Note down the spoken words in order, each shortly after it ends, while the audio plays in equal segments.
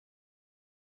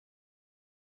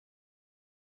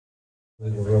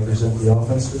That will represent the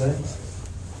offense today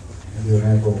and do an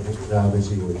ample job as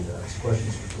he would.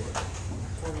 Questions for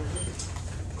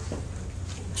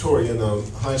Tori, in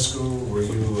high school, were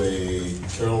you a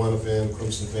Carolina fan,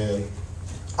 Clemson fan?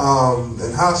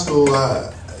 In high school,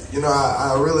 I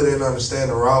really didn't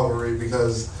understand the rivalry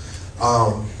because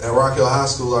at Rock Hill High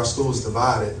School, our school was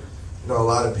divided. A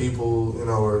lot of people,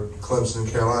 were Clemson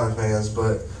and Carolina fans,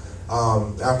 but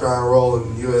after I enrolled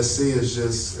in USC,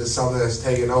 it's something that's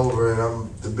taken over, and I'm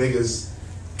the biggest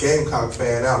Gamecock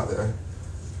fan out there.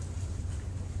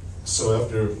 So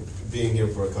after being here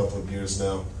for a couple of years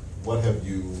now, what have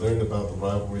you learned about the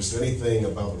rivalry? Is there anything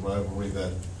about the rivalry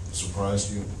that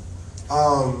surprised you?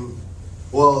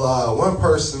 One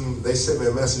person, they sent me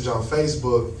a message on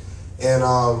Facebook, and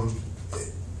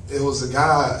it was a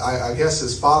guy, I guess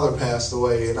his father passed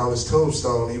away, and on his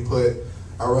tombstone he put,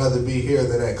 "I'd rather be here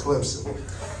than at Clemson."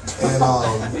 And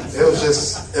it was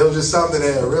just something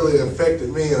that really affected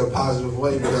me in a positive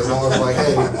way, because I was like,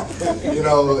 hey,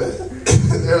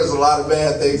 there's a lot of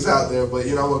bad things out there, but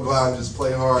I'm gonna go out and just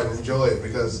play hard and enjoy it,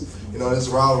 because this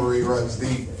rivalry runs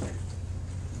deep.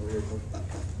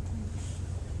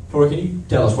 Tori, can you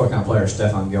tell us what kind of player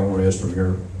Stephon Gilmore is, from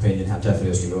your opinion, how tough it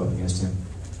is to go up against him?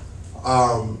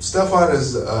 Stephon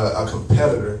is a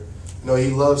competitor. He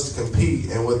loves to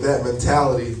compete, and with that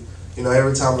mentality,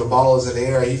 every time the ball is in the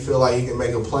air, he feel like he can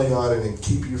make a play on it and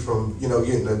keep you from,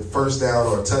 getting a first down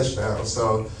or a touchdown.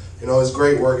 So, it's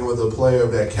great working with a player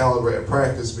of that caliber at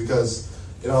practice, because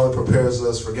it only prepares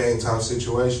us for game time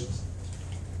situations.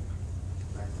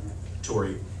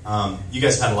 Tori, you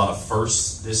guys had a lot of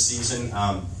firsts this season.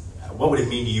 What would it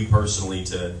mean to you personally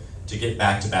to get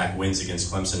back-to-back wins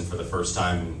against Clemson for the first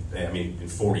time in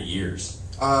 40 years?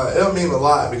 It'll mean a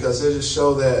lot, because it just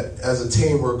show that as a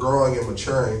team we're growing and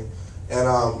maturing, and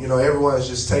everyone is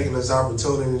just taking this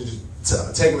opportunity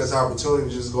to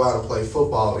just go out and play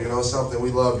football. Something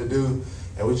we love to do,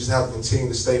 and we just have to continue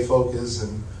to stay focused.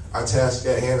 And our task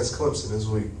at hand is Clemson this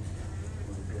week.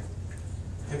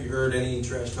 Have you heard any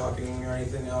trash talking or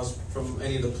anything else from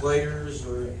any of the players?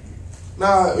 Or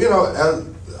No, as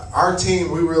our team,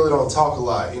 we really don't talk a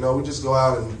lot. We just go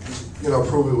out and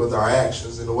prove it with our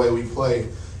actions and the way we play.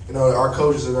 Our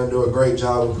coaches are going to do a great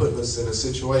job of putting us in a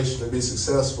situation to be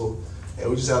successful, and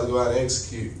we just have to go out and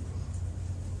execute.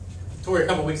 Tori, a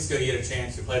couple weeks ago, you had a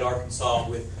chance. You played Arkansas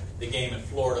with the game at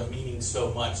Florida meaning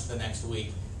so much the next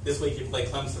week. This week you play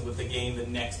Clemson with the game the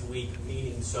next week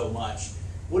meaning so much.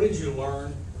 What did you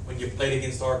learn when you played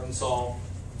against Arkansas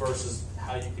versus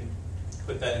how you can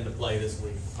put that into play this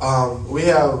week? We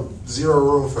have zero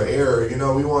room for error.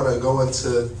 We want to go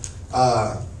into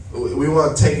we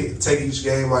want to take each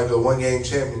game like a one-game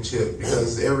championship,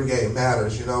 because every game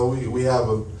matters. We have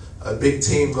a big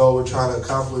team goal we're trying to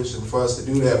accomplish, and for us to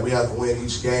do that, we have to win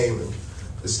each game, and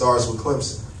it starts with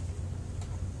Clemson.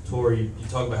 Tori, you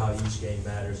talk about how each game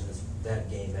matters, and it's that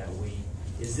game that week.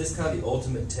 Is this kind of the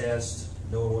ultimate test,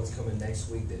 knowing what's coming next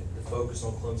week, the focus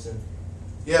on Clemson?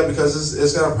 Yeah, because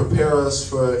it's going to prepare us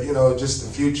for just the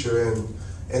future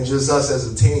and just us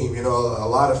as a team. A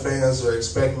lot of fans are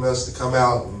expecting us to come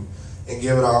out and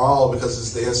give it our all, because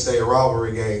it's the in-state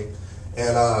rivalry game.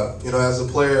 And as a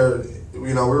player,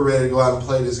 we're ready to go out and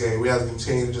play this game. We have to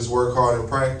continue to just work hard in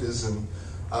practice and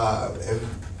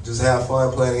just have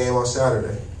fun playing the game on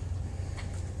Saturday.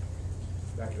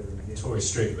 Tori,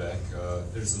 straight back.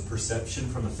 There's a perception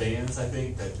from the fans, I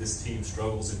think, that this team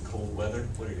struggles in cold weather.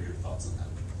 What are your thoughts on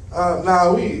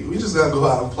that? We just gotta go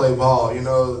out and play ball.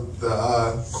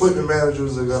 The equipment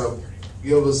managers are gonna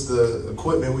give us the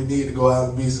equipment we need to go out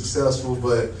and be successful,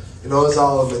 but it's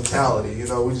all a mentality.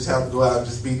 We just have to go out and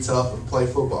just be tough and play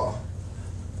football.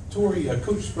 Tori,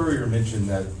 Coach Spurrier mentioned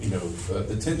that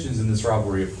the tensions in this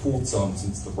rivalry have cooled some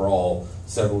since the brawl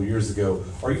several years ago.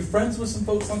 Are you friends with some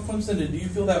folks on Clemson, and do you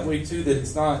feel that way too? That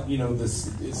it's not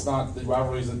the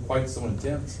rivalry isn't quite so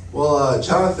intense. Well,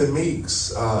 Jonathan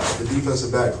Meeks, the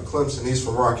defensive back for Clemson, he's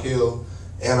from Rock Hill,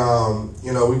 and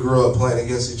we grew up playing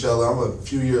against each other. I'm a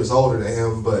few years older than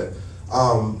him, but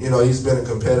he's been a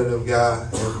competitive guy,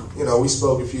 and we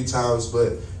spoke a few times,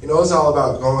 but it's all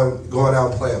about going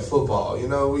out and playing football.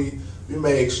 We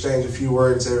may exchange a few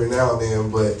words every now and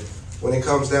then, but when it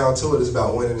comes down to it, it's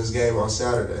about winning this game on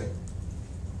Saturday.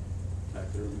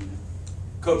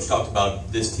 Coach talked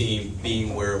about this team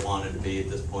being where it wanted to be at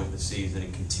this point in the season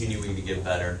and continuing to get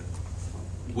better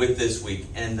with this week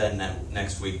and then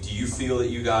next week. Do you feel that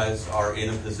you guys are in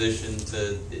the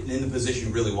position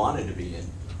you really wanted to be in?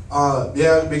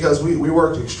 Yeah, because we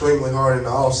worked extremely hard in the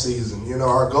off season.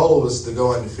 Our goal was to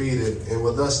go undefeated, and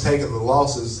with us taking the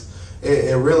losses,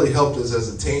 it really helped us as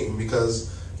a team, because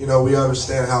we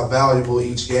understand how valuable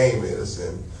each game is,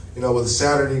 and with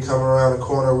Saturday coming around the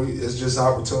corner, it's just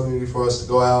opportunity for us to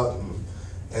go out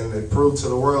and prove to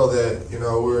the world that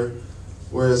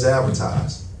we're as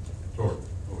advertised. Tori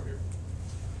here.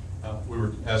 We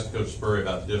were asking Coach Spurrier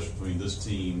about the difference between this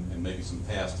team and maybe some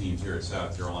past teams here at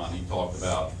South Carolina. He talked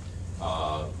about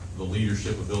the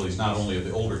leadership abilities, not only of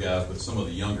the older guys, but some of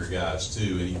the younger guys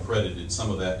too. And he credited some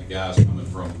of that to guys coming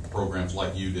from programs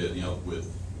like you did,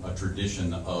 with a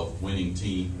tradition of winning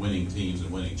teams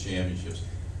and winning championships.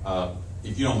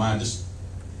 If you don't mind, just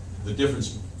the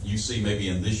difference you see maybe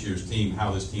in this year's team,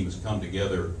 how this team has come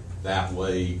together that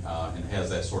way and has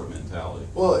that sort of mentality.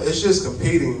 Well, it's just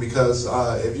competing because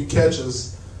if you catch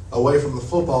us away from the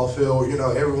football field,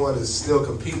 everyone is still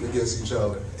competing against each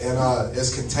other, and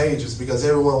it's contagious because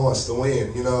everyone wants to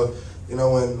win.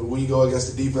 When we go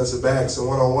against the defensive backs and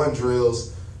one-on-one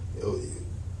drills,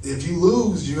 if you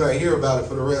lose, you're gonna hear about it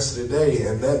for the rest of the day,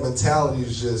 and that mentality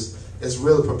it's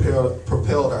really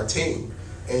propelled our team.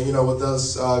 And with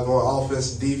us going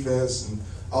offense and defense, and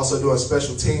also doing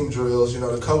special team drills,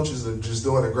 the coaches are just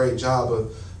doing a great job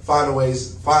of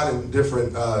finding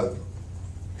different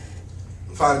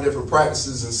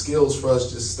practices and skills for us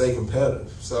to just stay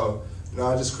competitive. So,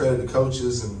 I just credit the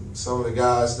coaches and some of the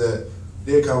guys that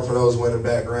did come from those winning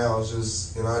backgrounds.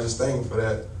 I just thank them for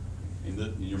that.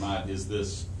 In your mind, is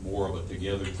this more of a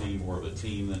together team, more of a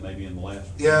team than maybe in the last?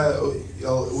 Yeah,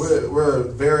 we're a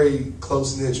very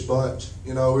close-knit bunch.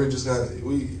 We're just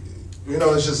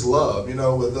it's just love.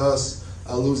 With us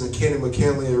losing Kenny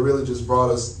McKinley, it really just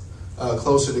brought us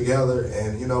closer together,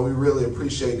 and we really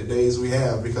appreciate the days we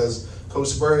have because Coach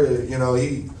Spurrier,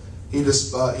 he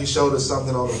showed us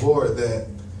something on the board that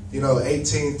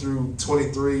 18 through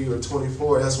 23 or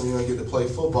 24, that's when you're gonna get to play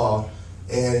football.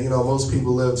 And most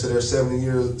people live to their 70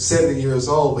 years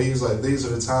old, but he's like, these are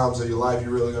the times of your life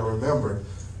you're really gonna remember.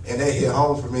 And that hit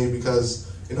home for me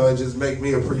because it just make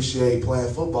me appreciate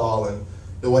playing football, and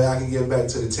the way I can give back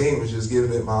to the team is just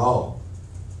giving it my all.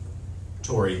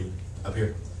 Tori, up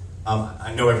here.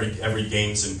 I know every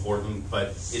game's important, but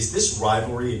is this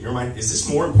rivalry, in your mind, is this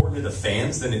more important to the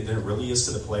fans than it really is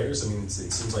to the players? I mean, it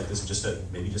seems like this is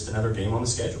maybe just another game on the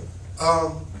schedule.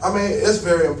 It's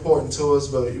very important to us,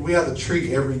 but we have to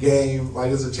treat every game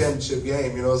like it's a championship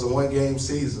game. It's a one-game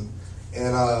season,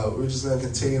 and we're just going to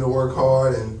continue to work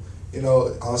hard, and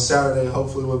on Saturday,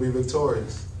 hopefully we'll be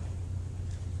victorious.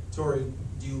 Tori,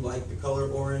 do you like the color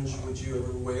orange? Would you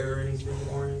ever wear anything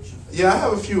orange? Yeah, I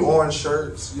have a few orange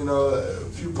shirts, a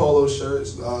few polo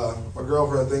shirts. My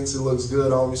girlfriend thinks it looks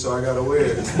good on me, so I got to wear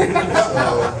it. So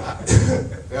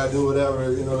I got to do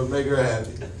whatever, to make her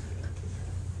happy.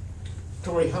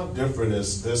 Tori, how different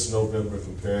is this November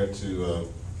compared to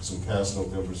some past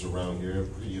Novembers around here?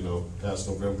 Past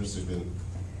Novembers have been,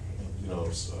 a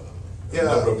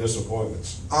number of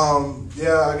disappointments.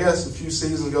 I guess a few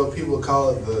seasons ago, people would call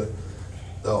it the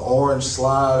orange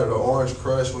slide or the orange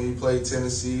crush when you play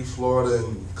Tennessee, Florida,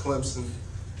 and Clemson.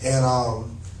 And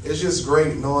it's just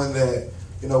great knowing that,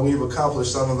 we've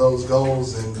accomplished some of those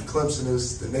goals, and Clemson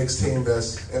is the next team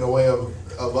that's in a way of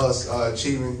us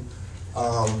achieving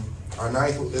our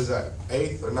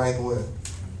eighth or ninth win?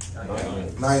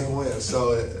 Ninth win.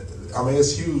 So,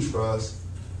 it's huge for us.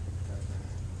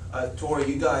 Tori,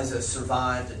 you guys have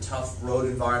survived a tough road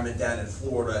environment down in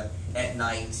Florida at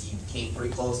night. You came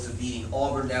pretty close to beating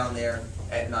Auburn down there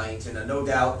at night, and no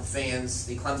doubt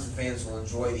the Clemson fans will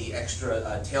enjoy the extra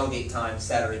tailgate time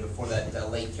Saturday before that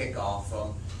late kickoff.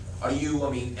 Are you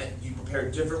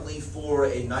prepared differently for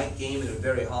a night game in a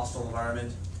very hostile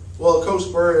environment? Well, Coach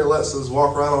Spurrier lets us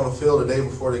walk around on the field the day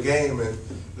before the game, and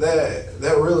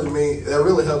that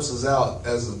really helps us out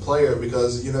as a player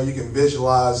because you can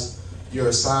visualize your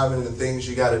assignment and the things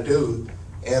you got to do,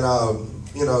 and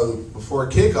before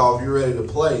kickoff you're ready to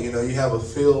play. You have a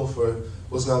feel for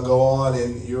what's going to go on,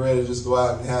 and you're ready to just go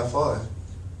out and have fun.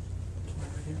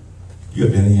 Do you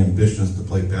have any ambitions to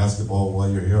play basketball while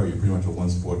you're here, or are you pretty much a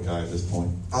one-sport guy at this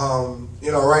point?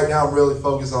 Right now I'm really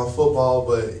focused on football,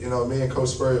 but, me and Coach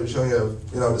Spurrier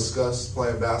have discussed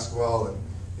playing basketball, and,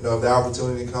 if the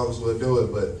opportunity comes, we'll do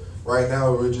it. But right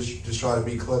now we're just trying to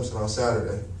beat Clemson on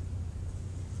Saturday.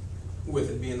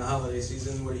 With it being the holiday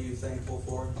season, what are you thankful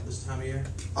for this time of year?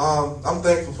 I'm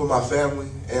thankful for my family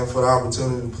and for the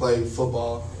opportunity to play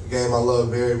football, a game I love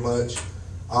very much.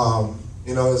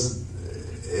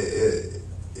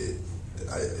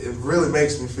 It really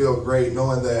makes me feel great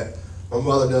knowing that my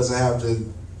mother doesn't have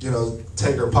to,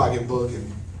 take her pocketbook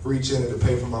and reach in it to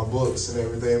pay for my books and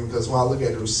everything, because when I look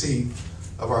at the receipt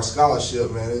of our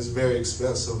scholarship, man, it's very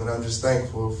expensive, and I'm just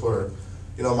thankful for,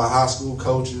 my high school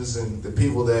coaches and the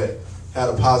people that had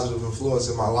a positive influence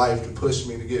in my life to push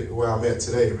me to get where I'm at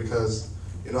today, because,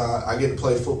 you know, I get to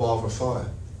play football for fun.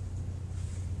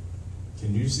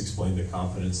 Can you just explain the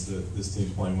confidence that this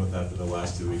team's playing with after the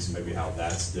last 2 weeks, and maybe how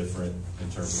that's different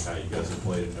in terms of how you guys have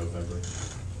played in November?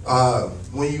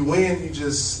 When you win,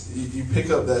 you pick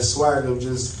up that swag of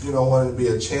just, you know, wanting to be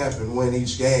a champ and win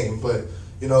each game. But,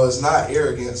 you know, it's not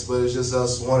arrogance, but it's just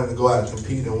us wanting to go out and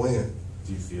compete and win.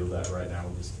 Do you feel that right now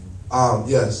with this team?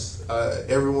 Yes.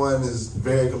 Everyone is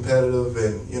very competitive,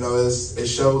 and, you know, it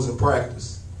shows in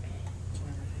practice.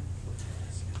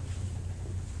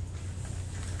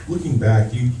 Looking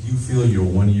back, do you feel your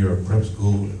 1 year of prep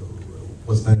school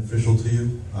was beneficial to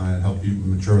you and helped you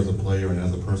mature as a player and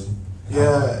as a person?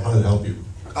 Yeah. How did it help you?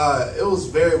 It was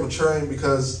very maturing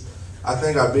because I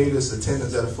think our biggest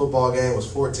attendance at a football game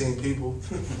was 14 people.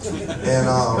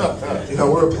 And, you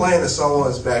know, we were playing in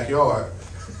someone's backyard.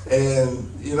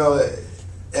 And, you know,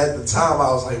 at the time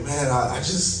I was like, man,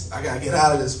 I got to get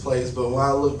out of this place. But when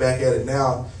I look back at it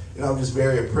now, you know, I'm just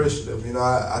very appreciative. You know,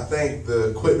 I thank the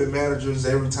equipment managers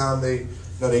every time they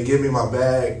give me my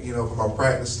bag, you know, for my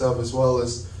practice stuff, as well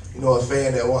as, you know, a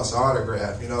fan that wants an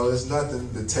autograph. You know, it's nothing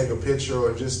to take a picture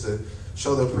or just to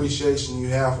show the appreciation you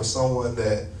have for someone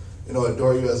that, you know,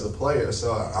 adore you as a player.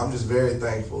 So I'm just very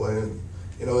thankful, and,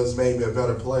 you know, it's made me a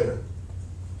better player.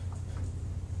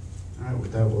 All right,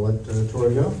 with that, we'll let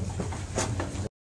Tori go.